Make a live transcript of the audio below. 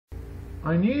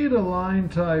I need a line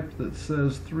type that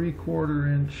says 3/4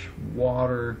 inch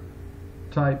water,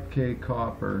 type K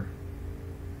copper,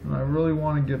 and I really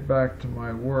want to get back to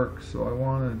my work, so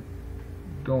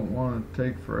don't want to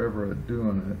take forever at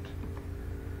doing it.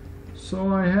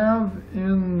 So I have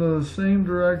in the same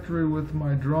directory with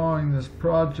my drawing this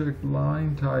project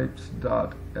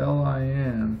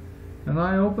linetypes.lin, and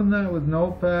I open that with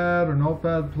Notepad or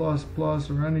Notepad++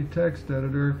 or any text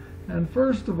editor, and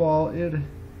first of all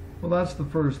well, that's the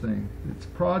first thing. It's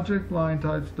project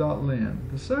linetypes.lin.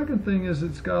 The second thing is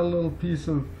it's got a little piece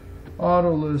of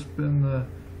AutoLisp in the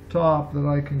top that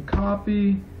I can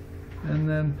copy and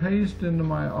then paste into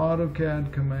my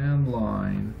AutoCAD command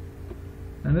line.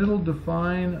 And it'll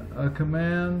define a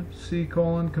command,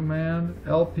 C:command,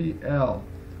 LPL,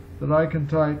 that I can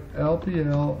type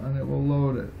LPL and it will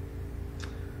load it.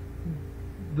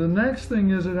 The next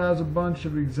thing is it has a bunch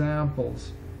of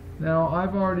examples. Now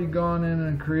I've already gone in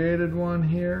and created one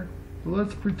here.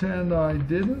 Let's pretend I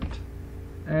didn't,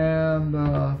 and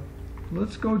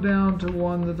let's go down to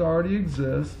one that already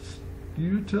exists,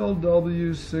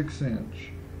 util.w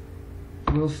 6-inch.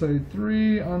 We'll say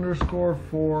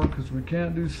 3_4 because we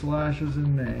can't do slashes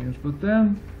in names, but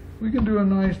then we can do a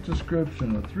nice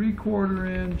description, a 3/4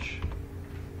 inch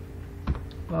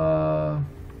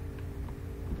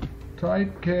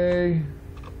type K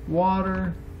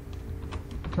water,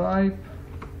 type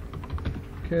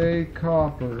K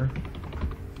copper,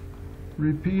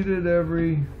 repeated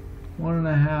every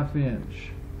 1.5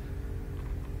 inch.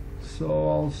 So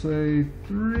I'll say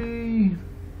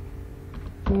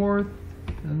 3/4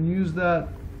 and use that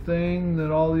thing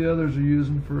that all the others are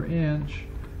using for inch,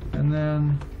 and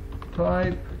then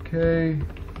type K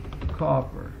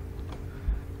copper.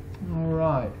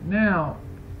 Alright, now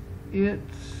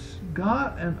it's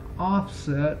got an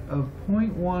offset of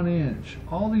 0.1 inch.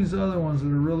 All these other ones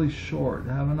that are really short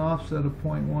have an offset of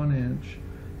 0.1 inch.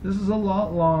 This is a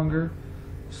lot longer,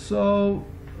 so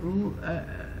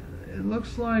it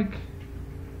looks like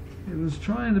it was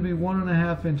trying to be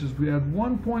 1.5 inches. We had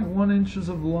 1.1 inches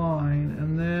of line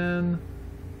and then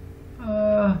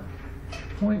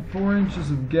 0.4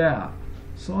 inches of gap.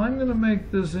 So I'm going to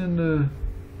make this into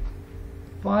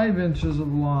 5 inches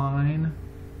of line,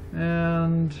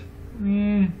 and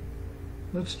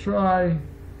let's try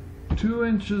 2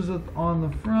 inches on the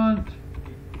front,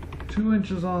 2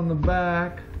 inches on the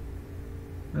back,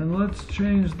 and let's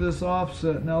change this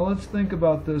offset. Now let's think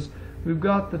about this. We've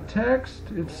got the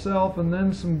text itself and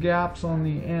then some gaps on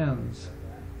the ends.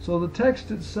 So the text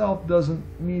itself doesn't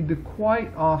need to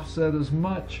quite offset as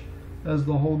much as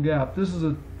the whole gap. This is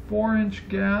a 4-inch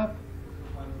gap,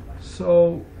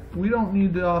 so we don't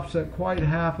need to offset quite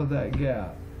half of that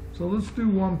gap. So let's do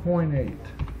 1.8.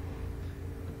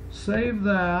 Save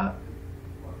that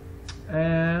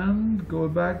and go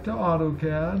back to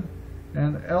AutoCAD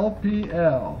and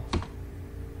LPL,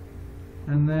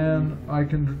 and then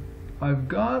I've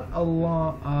got a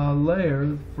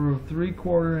layer for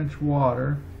 3/4 inch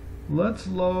water. Let's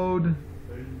load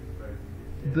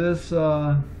this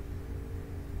line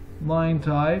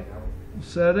type,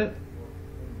 set it,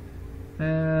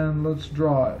 and let's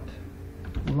draw it.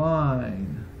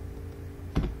 Line.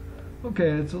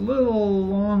 Okay, it's a little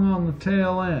long on the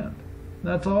tail end.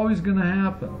 That's always going to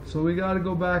happen, so we got to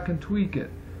go back and tweak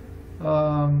it.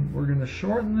 We're going to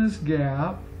shorten this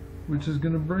gap, which is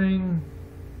going to bring,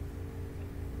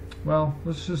 well,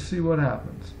 let's just see what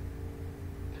happens.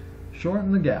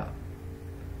 Shorten the gap.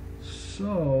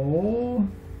 So,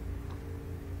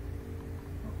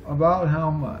 about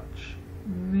how much?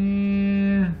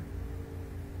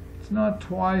 It's not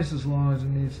twice as long as it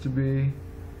needs to be.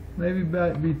 Maybe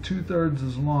that'd be 2/3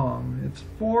 as long. It's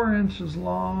 4 inches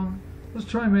long. Let's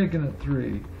try making it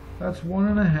 3. That's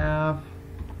 1.5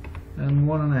 and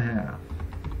 1.5.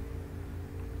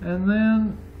 And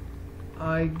then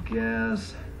I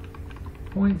guess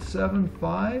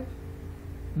 0.75?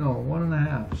 No,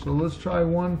 1.5. So let's try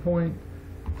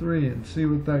 1.3 and see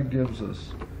what that gives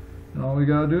us. And all we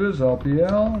gotta do is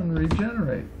LPL and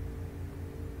regenerate.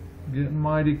 Getting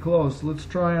mighty close. Let's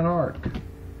try an arc.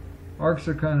 Arcs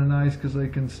are kind of nice because they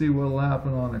can see what will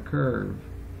happen on a curve.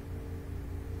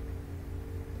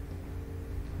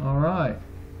 Alright.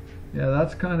 Yeah,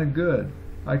 that's kind of good.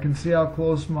 I can see how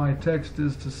close my text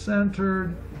is to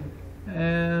centered,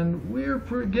 and we're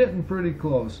getting pretty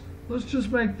close. Let's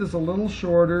just make this a little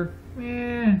shorter.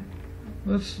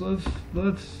 Let's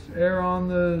err on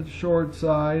the short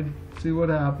side, see what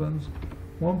happens.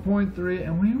 1.3,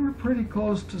 and we were pretty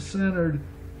close to centered.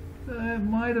 It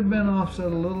might have been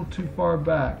offset a little too far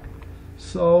back.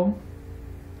 So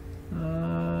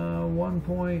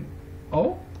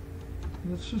 1.0.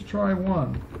 Let's just try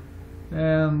 1.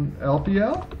 and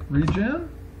LPL, regen,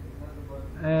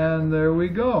 and there we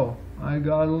go. I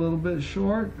got a little bit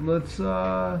short. Let's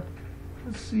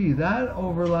see, that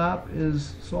overlap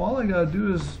is, so all I gotta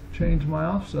do is change my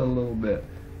offset a little bit.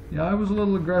 Yeah, I was a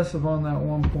little aggressive on that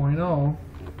 1.0,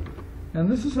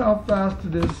 and this is how fast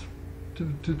it is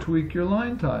to tweak your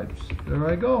line types. There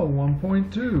I go,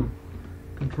 1.2.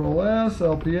 Control S,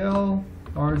 LPL,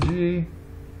 RG,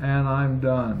 and I'm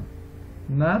done.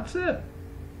 And that's it.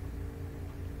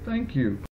 Thank you.